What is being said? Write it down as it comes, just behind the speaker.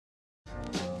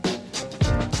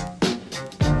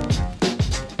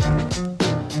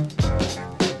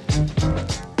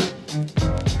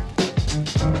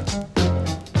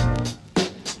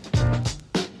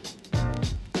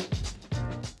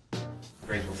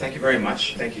Thank you very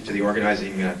much. Thank you to the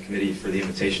organizing committee for the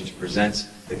invitation to present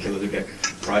the Qilalugaq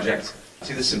Project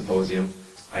to the symposium.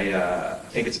 I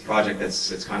think it's a project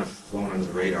that's kind of flown under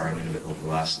the radar in Nunavut over the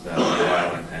last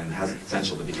while and has the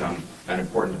potential to become an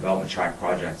important development track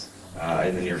project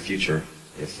in the near future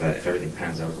if everything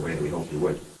pans out the way that we hope it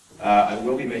would. I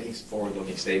will be making some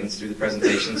forward-looking statements through the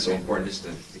presentation, so important just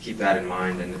to keep that in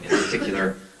mind, and in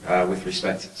particular with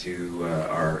respect to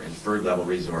our inferred level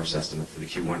resource estimate for the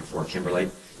Q14 Kimberlite.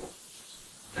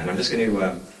 And I'm just going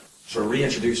to sort of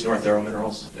reintroduce North Arrow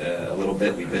Minerals a little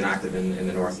bit. We've been active in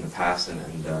the north in the past,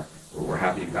 and we're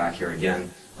happy to be back here again.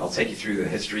 I'll take you through the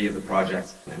history of the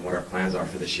project and what our plans are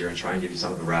for this year, and try and give you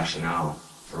some of the rationale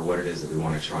for what it is that we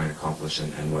want to try and accomplish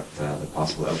and what the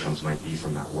possible outcomes might be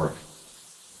from that work.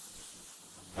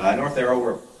 North Arrow,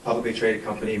 we're a publicly traded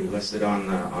company. We listed on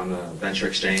the venture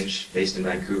exchange based in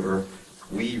Vancouver.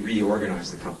 We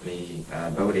reorganized the company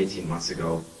about 18 months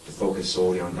ago to focus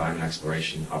solely on diamond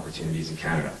exploration opportunities in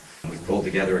Canada. We've pulled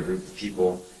together a group of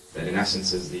people that in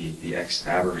essence is the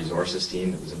ex-Abandonment and Resources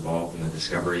team that was involved in the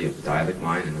discovery of the Qilalugad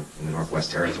mine in the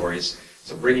Northwest Territories.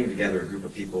 So bringing together a group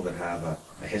of people that have a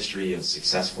history of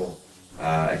successful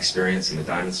experience in the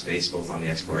diamond space, both on the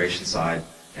exploration side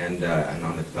and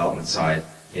on the development side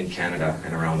in Canada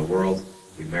and around the world.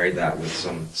 We've married that with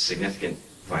some significant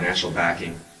financial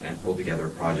backing and pulled together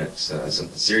a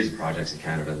series of projects in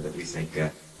Canada that we think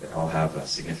that all have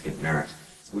significant merit.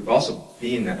 We've also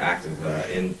been active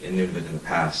in Nunavut in the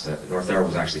past. North Arrow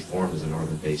was actually formed as a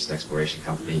northern-based exploration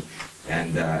company,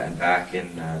 and back in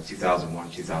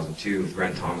 2001, 2002, with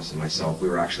Brent Thomas and myself, we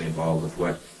were actually involved with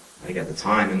what I think at the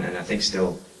time, and I think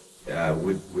still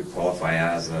would qualify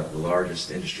as the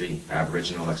largest industry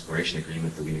Aboriginal exploration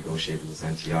agreement that we negotiated with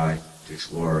NTI to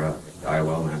explore the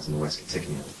IOL lands in the West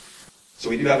Kitikmeot. So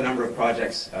we do have a number of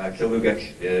projects.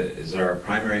 Qilalugaq is our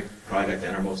primary project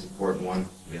and our most important one.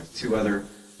 We have two other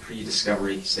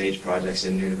pre-discovery stage projects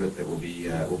in Nunavut that we'll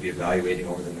be evaluating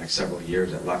over the next several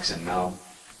years at Lux and Mel.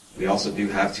 We also do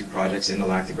have two projects in the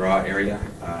Lac de Gras area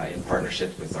in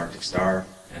partnership with Arctic Star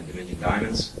and Dominion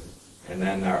Diamonds. And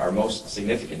then our most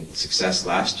significant success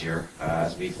last year,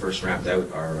 as we first ramped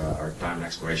out our diamond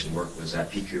exploration work, was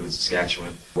at Piku in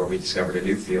Saskatchewan, where we discovered a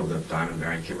new field of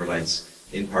diamond-bearing kimberlites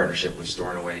in partnership with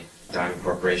Stornoway Diamond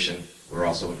Corporation. We're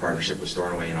also in partnership with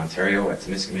Stornoway in Ontario at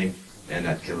Temiskaming and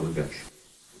at Qilalugaq.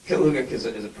 Qilalugaq is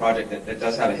a project that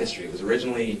does have a history.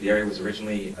 The area was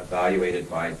originally evaluated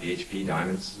by BHP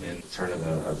Diamonds in the turn of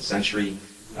the century.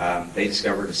 They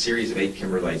discovered a series of 8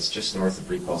 kimberlites just north of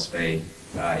Repulse Bay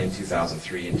in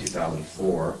 2003 and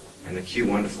 2004, and the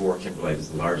Q14 Kimberlite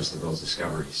is the largest of those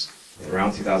discoveries.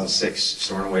 Around 2006,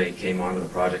 Stornoway came onto the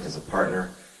project as a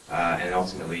partner, and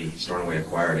ultimately Stornoway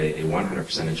acquired a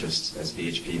 100% interest as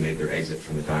BHP made their exit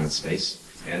from the diamond space.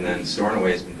 And then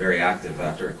Stornoway has been very active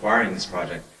after acquiring this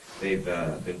project. They've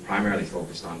been primarily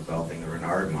focused on developing the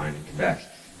Renard mine in Quebec,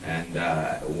 and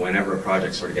whenever a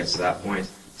project sort of gets to that point,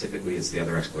 typically it's the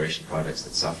other exploration projects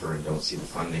that suffer and don't see the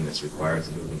funding that's required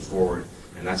to move them forward,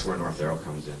 and that's where North Arrow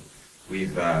comes in.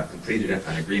 We've completed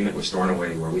an agreement with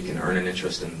Stornoway where we can earn an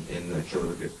interest in the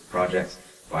Qilalugaq project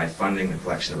by funding the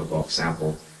collection of a bulk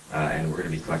sample, and we're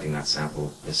going to be collecting that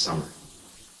sample this summer.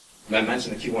 I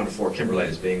mentioned the Q14 Kimberlite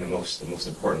as being the most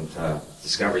important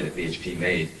discovery that BHP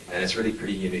made, and it's really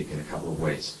pretty unique in a couple of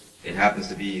ways. It happens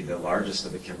to be the largest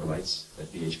of the kimberlites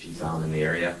that BHP found in the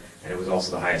area, and it was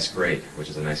also the highest grade, which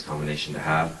is a nice combination to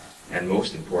have. And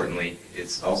most importantly,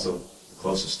 it's also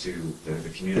closest to the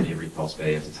community of Repulse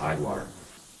Bay and to Tidewater.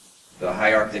 The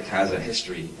high Arctic has a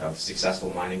history of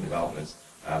successful mining development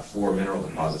for mineral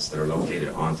deposits that are located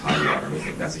on Tidewater, and we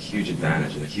think that's a huge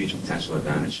advantage and a huge potential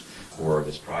advantage for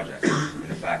this project. And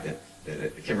the fact that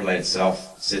the kimberlite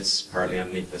itself sits partly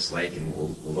underneath this lake, and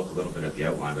we'll look a little bit at the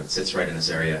outline, but it sits right in this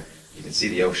area. You can see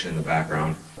the ocean in the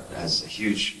background. It has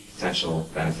huge potential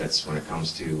benefits when it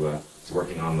comes to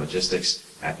working on logistics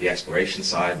at the exploration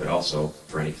side, but also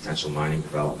for any potential mining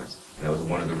development. And that was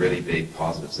one of the really big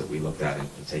positives that we looked at in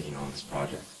taking on this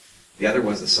project. The other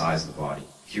was the size of the body.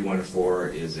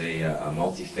 Q14 is a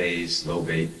multi-phase,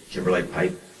 low-bait kimberlite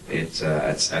pipe. At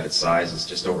its size, it's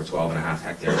just over 12.5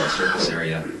 hectares of surface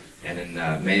area. And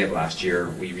in May of last year,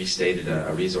 we restated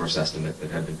a resource estimate that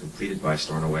had been completed by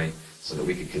Stornoway so that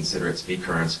we could consider its feed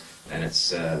currents. And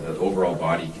the overall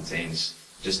body contains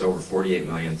just over 48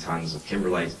 million tons of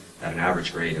kimberlite at an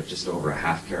average grade of just over a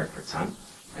half carat per ton,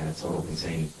 and a total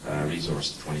contained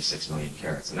resource of 26 million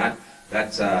carats. And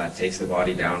that takes the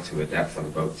body down to a depth of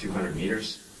about 200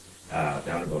 meters,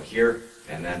 down about here.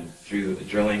 And then through the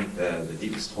drilling, the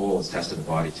deepest hole has tested the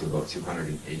body to about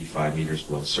 285 meters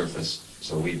below surface.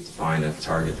 So we've defined a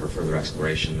target for further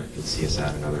exploration that could see us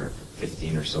add another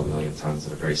 15 or so million tons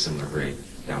at a very similar grade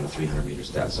down to 300 meters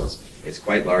depth. So it's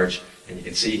quite large. And you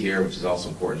can see here, which is also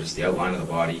important, just the outline of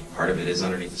the body. Part of it is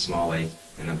underneath the small lake,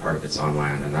 and then part of it's on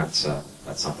land. And that's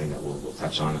something that we'll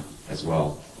touch on as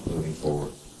well moving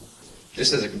forward.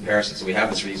 Just as a comparison, so we have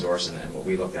this resource, and what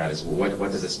we looked at is, well,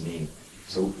 what does this mean?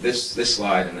 So this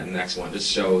slide and the next one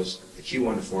just shows the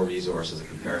Q1 to 4 resource as a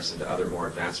comparison to other more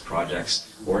advanced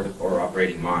projects or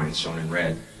operating mines, shown in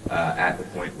red, at the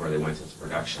point where they went into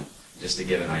production, just to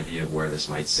give an idea of where this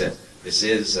might sit. This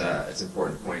is, it's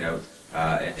important to point out,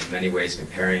 in many ways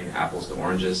comparing apples to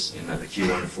oranges, in that the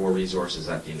Q1 to 4 resource is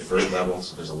at the inferred level,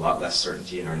 so there's a lot less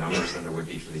certainty in our numbers than there would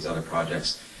be for these other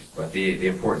projects. But the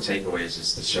important takeaway is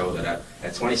just to show that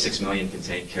at 26 million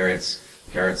contained carats,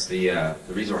 the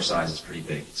resource size is pretty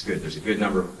big. It's good. There's a good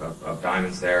number of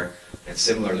diamonds there. And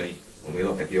similarly, when we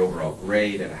look at the overall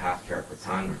grade at a half carat per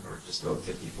ton, or just about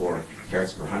 54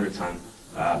 carats per 100 ton,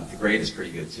 the grade is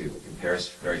pretty good too. It compares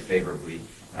very favorably.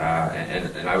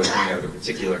 And I would point out in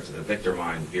particular to the Victor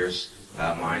mine, Beers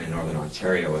mine in northern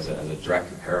Ontario, as a direct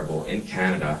comparable in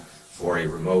Canada for a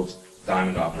remote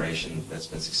diamond operation that's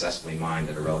been successfully mined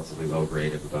at a relatively low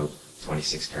grade of about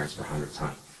 26 carats per 100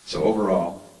 ton. So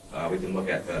overall, we can look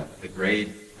at the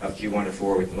grade of Q1 to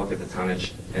 4, we can look at the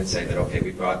tonnage and say that, okay,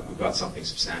 we've got something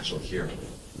substantial here.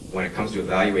 When it comes to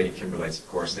evaluating kimberlites, of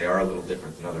course, they are a little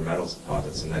different than other metals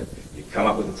deposits in that you come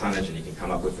up with the tonnage and you can come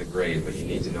up with the grade, but you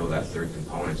need to know that third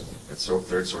component, that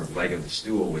third sort of leg of the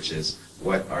stool, which is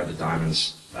what are the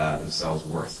diamonds themselves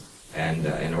worth. And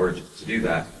in order to do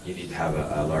that, you need to have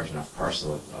a large enough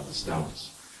parcel of the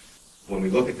stones. When we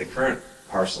look at the current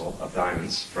parcel of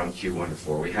diamonds from Q1 to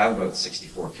 4, we have about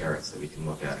 64 carats that we can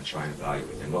look at and try and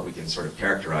evaluate. And what we can sort of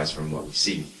characterize from what we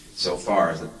see so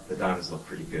far is that the diamonds look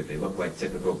pretty good. They look like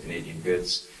typical Canadian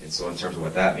goods. And so in terms of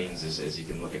what that means is you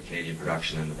can look at Canadian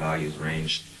production, and the values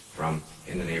range from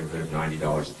in the neighborhood of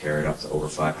 $90 a carat up to over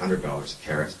 $500 a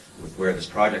carat. With where this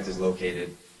project is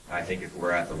located, I think if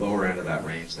we're at the lower end of that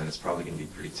range, then it's probably going to be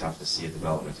pretty tough to see a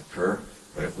development occur.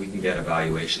 But if we can get a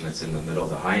valuation that's in the middle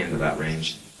to high end of that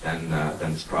range, then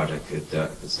this project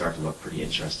could start to look pretty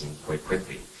interesting quite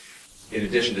quickly. In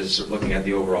addition to sort of looking at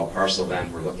the overall parcel,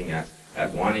 then we're looking at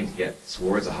wanting to get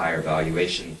towards a higher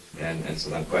valuation, and so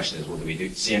then the question is, well, do we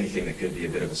see anything that could be a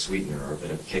bit of a sweetener or a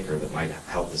bit of a kicker that might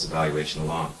help this evaluation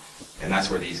along? And that's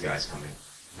where these guys come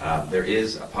in. There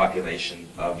is a population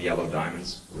of yellow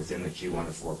diamonds within the Q1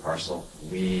 to 4 parcel.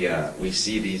 We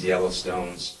see these yellow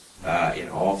stones in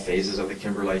all phases of the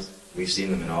kimberlite. We've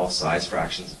seen them in all size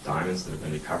fractions of diamonds that have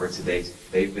been recovered to date.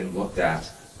 They've been looked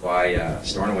at by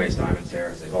Stornoway's diamond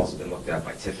tears. They've also been looked at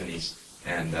by Tiffany's,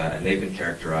 and they've been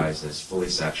characterized as fully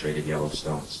saturated yellow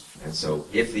stones. And so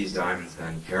if these diamonds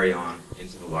then carry on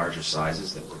into the larger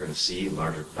sizes that we're going to see,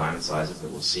 larger diamond sizes that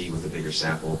we'll see with a bigger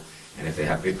sample, and if they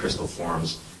have good crystal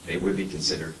forms, they would be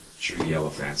considered true yellow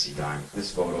fancy diamond.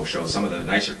 This photo shows some of the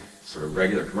nicer sort of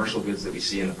regular commercial goods that we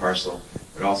see in the parcel,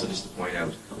 but also just to point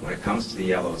out, when it comes to the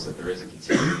yellows, that there is a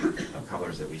continuum of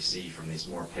colors that we see, from these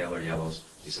more paler yellows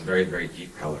to some very, very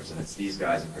deep colors. And it's these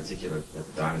guys in particular that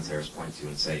the diamond tears point to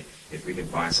and say, if we can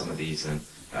find some of these, then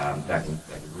that can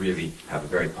really have a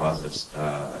very positive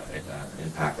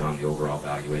impact on the overall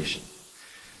valuation.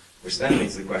 Which then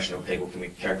leads to the question, okay, well, can we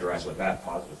characterize what that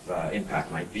positive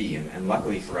impact might be? And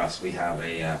luckily for us, we have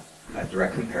a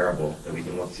direct comparable that we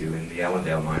can look to in the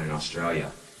Ellendale mine in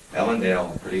Australia.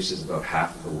 Ellendale produces about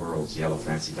half of the world's yellow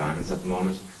fancy diamonds at the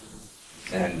moment.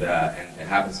 And it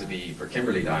happens to be, for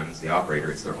Kimberlite Diamonds, the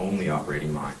operator, it's their only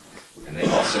operating mine. And they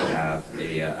also have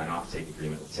an offtake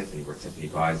agreement with Tiffany, where Tiffany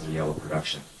buys their yellow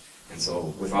production. And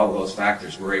so with all of those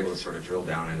factors, we're able to sort of drill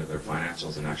down into their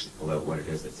financials and actually pull out what it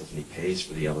is that Tiffany pays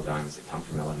for the yellow diamonds that come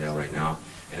from Ellendale right now.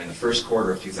 And in the first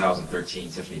quarter of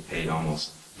 2013, Tiffany paid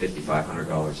almost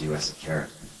 $5,500 US a carat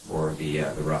for the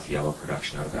rough yellow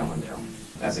production out of Ellendale.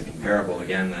 As a comparable,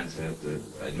 again, then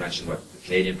I mentioned what the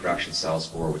Canadian production sells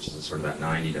for, which is sort of that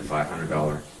 $90 to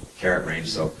 $500 carat range.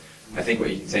 So I think what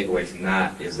you can take away from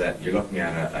that is that you're looking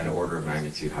at an order of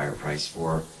magnitude higher price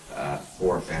for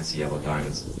fancy yellow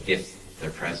diamonds if they're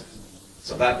present.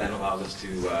 So that then allows us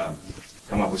to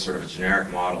come up with sort of a generic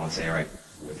model and say, all right,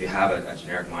 if you have a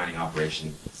generic mining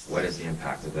operation, what is the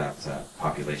impact of that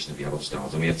population of yellow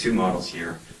stones? And we have two models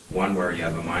here. One where you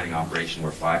have a mining operation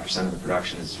where 5% of the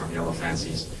production is from yellow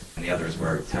fancies, and the other is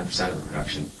where 10% of the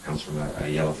production comes from a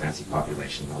yellow fancy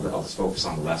population. I'll just focus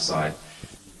on the left side,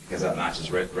 because that matches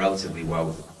relatively well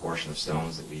with the proportion of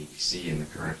stones that we see in the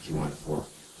current Q1 to 4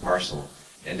 parcel.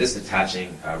 And just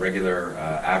attaching a regular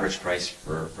average price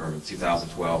from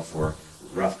 2012 for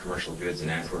rough commercial goods in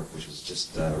Antwerp, which was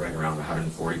just right around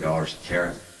 $140 a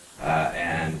carat.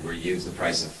 and we used the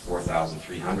price of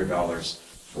 $4,300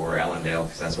 for Ellendale,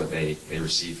 because that's what they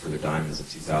received for their diamonds in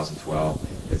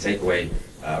 2012. The takeaway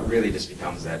really just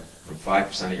becomes that from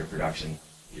 5% of your production,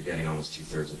 you're getting almost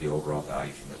 2/3 of the overall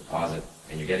value from the deposit,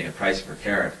 and you're getting a price per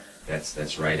carat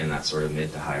that's right in that sort of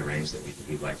mid to high range that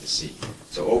we'd like to see.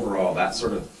 So overall, that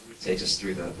sort of takes us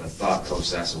through the thought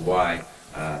process of why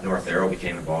North Arrow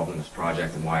became involved in this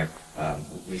project, and why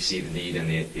we see the need, and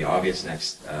the obvious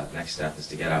next step is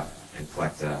to get up and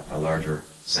collect a larger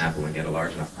sample and get a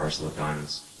large enough parcel of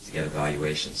diamonds to get a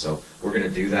valuation. So we're going to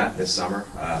do that this summer,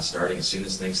 starting as soon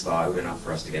as things thaw out enough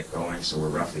for us to get going. So we're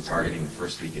roughly targeting the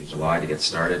first week in July to get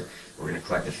started. We're going to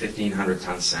collect a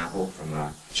 1,500-ton sample from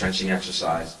a trenching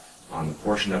exercise on the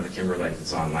portion of the Kimberlite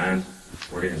that's on land.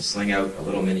 We're going to sling out a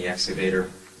little mini excavator,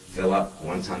 fill up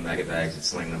 1-ton mega bags, and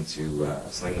sling them to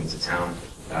town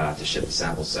to ship the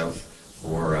sample south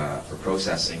for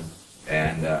processing.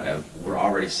 And we're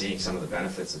already seeing some of the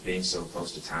benefits of being so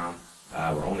close to town.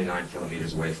 We're only 9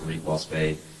 kilometers away from Repulse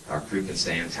Bay. Our crew can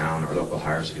stay in town. Our local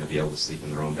hires are going to be able to sleep in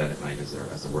their own bed at night as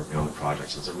they're working on the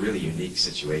project. So it's a really unique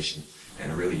situation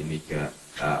and a really unique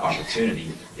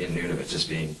opportunity in Nunavut, just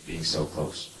being so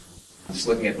close. Just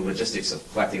looking at the logistics of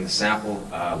collecting the sample,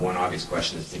 one obvious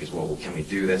question is, well, can we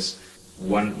do this?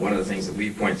 One of the things that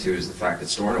we point to is the fact that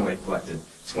Stornoway collected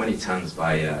 20 tons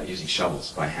by using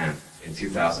shovels by hand in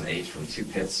 2008 from 2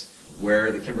 pits.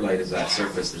 Where the Kimberlite is at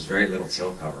surface, there's very little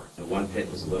till cover. The one pit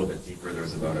was a little bit deeper. There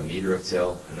was about 1 meter of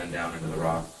till, and then down into the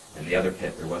rock. And the other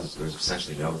pit, there was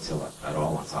essentially no till at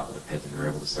all on top of the pit, and they were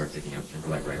able to start digging out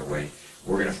Kimberlite right away.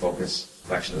 We're going to focus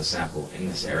collection of the sample in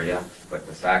this area, but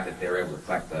the fact that they're able to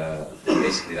collect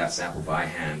basically that sample by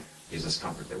hand gives us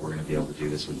comfort that we're going to be able to do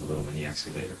this with the little mini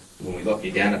excavator. When we look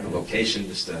again at the location,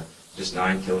 just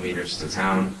 9 kilometers to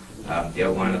town, the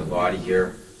outline of the body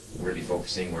here, we're going to be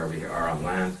focusing where we are on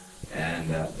land. And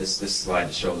this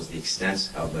slide shows the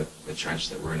extent of the trench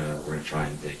that we're gonna try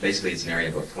and dig. Basically, it's an area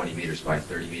about 20 meters by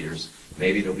 30 meters.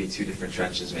 Maybe it'll be 2 different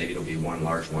trenches. Maybe it'll be one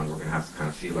large one. We're gonna have to kind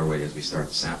of feel our way as we start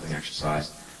the sampling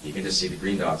exercise. You can just see the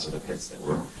green dots are the pits that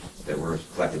were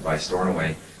collected by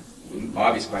Stornoway.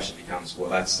 Obvious question becomes, well,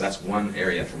 that's one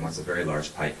area from what's a very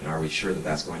large pipe, and are we sure that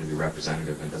that's going to be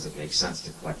representative, and does it make sense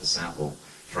to collect the sample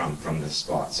from this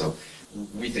spot? So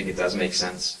we think it does make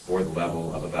sense for the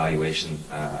level of evaluation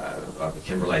of the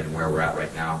Kimberlite and where we're at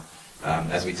right now.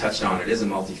 As we touched on, it is a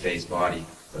multi-phase body,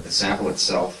 but the sample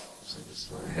itself, is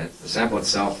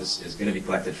going to be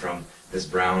collected from this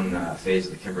brown phase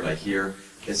of the Kimberlite here.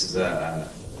 This is a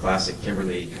classic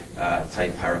Kimberley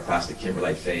type pyroclastic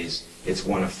Kimberlite phase. It's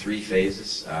one of 3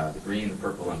 phases, the green, the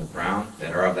purple, and the brown,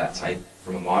 that are of that type.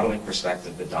 From a modeling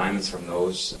perspective, the diamonds from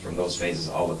those phases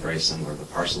all look very similar. The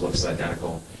parcel looks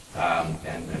identical.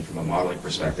 And from a modeling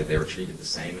perspective, they were treated the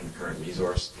same in the current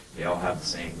resource. They all have the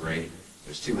same grade.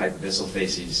 There's 2 hypoabyssal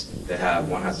facies that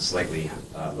one has a slightly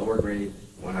lower grade,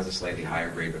 one has a slightly higher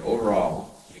grade, but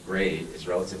overall, the grade is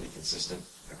relatively consistent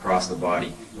across the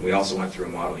body. And we also went through a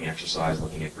modeling exercise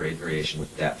looking at grade variation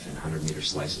with depth in 100-meter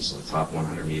slices. So the top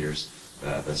 100 meters,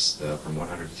 from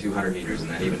 100 to 200 meters, and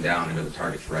then even down into the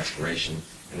target for exploration.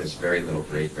 And there's very little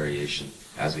grade variation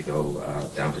as we go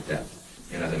down to depth.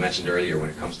 And as I mentioned earlier, when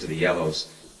it comes to the yellows,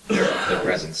 their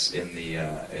presence in the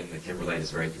Kimberlite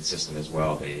is very consistent as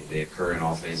well. They occur in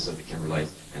all phases of the Kimberlite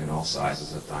and in all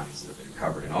sizes of diamonds that have been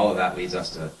covered. And all of that leads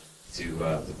us to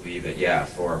believe that, yeah,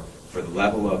 for the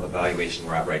level of evaluation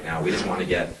we're at right now, we just want to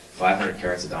get 500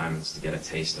 carats of diamonds to get a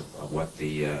taste of what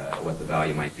the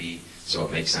value might be. So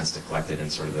it makes sense to collect it in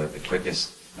sort of the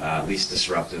quickest, least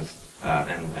disruptive,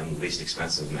 and least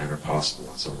expensive manner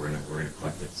possible. So we're gonna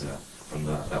collect it from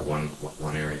that one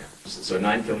area. So a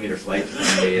 9-kilometer flight from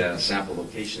a sample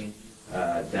location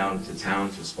down to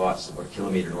town to a spot just about 1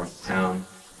 kilometer north of town,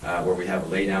 where we have a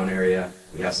laydown area.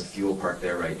 We have some fuel parked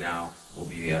there right now. We'll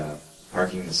be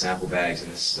parking the sample bags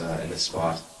in this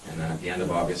spot, and then at the end of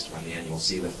August, when the annual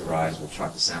Sealift arrives, we'll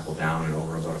truck the sample down, and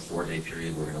over about a 4-day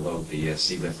period, we're going to load the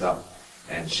Sealift up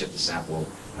and ship the sample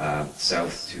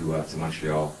south to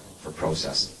Montreal for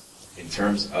processing. In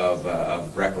terms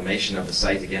of reclamation of the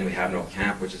site, again, we have no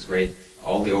camp, which is great.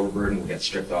 All the overburden will get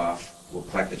stripped off. We'll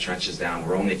collect the trenches down.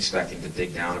 We're only expecting to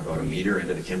dig down about 1 meter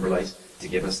into the Kimberlite to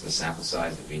give us the sample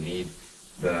size that we need.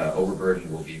 The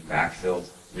overburden will be backfilled,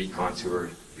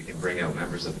 recontoured. We can bring out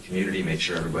members of the community, make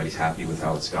sure everybody's happy with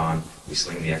how it's gone. We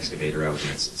sling the excavator out,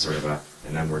 and it's sort of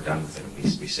and then we're done with it.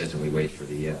 And we sit and we wait for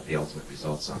the ultimate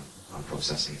results on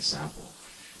processing the sample.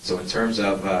 So in terms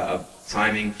of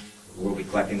timing, we'll be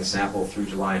collecting the sample through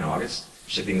July and August,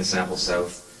 shipping the sample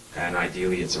south, and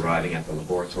ideally it's arriving at the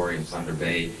laboratory in Thunder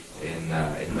Bay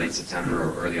in late September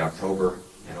or early October,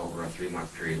 and over over a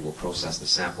 3-month period. We'll process the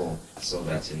sample so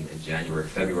that in January,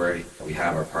 February, we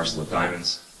have our parcel of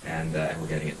diamonds, and we're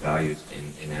getting it valued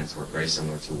in Antwerp, very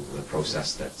similar to the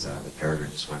process that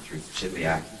Peregrine just went through for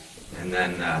Qilalugaq. And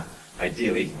then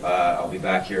ideally, I'll be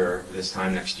back here this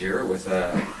time next year with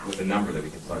a number that we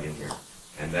can plug in here.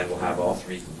 And then we'll have all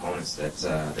 3 components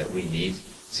that we need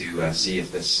to see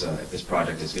if this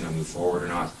project is going to move forward or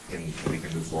not. We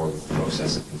can move forward with the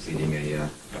process of completing a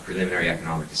preliminary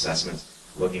economic assessment,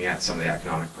 looking at some of the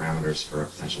economic parameters for a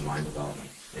potential mine development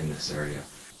in this area.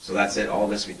 So that's it. All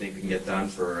this we think we can get done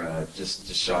for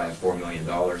just shy of $4 million.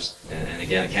 And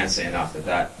again, I can't say enough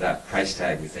that price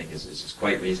tag we think is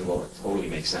quite reasonable. It totally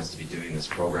makes sense to be doing this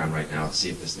program right now to see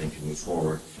if this thing can move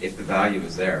forward. If the value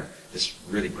is there, this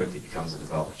really quickly becomes a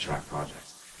development track project.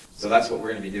 So that's what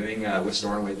we're going to be doing with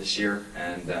Stornoway this year,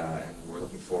 and we're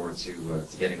looking forward to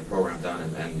getting the program done,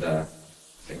 and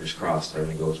fingers crossed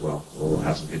everything goes well. We'll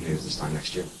have some good news this time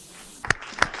next year.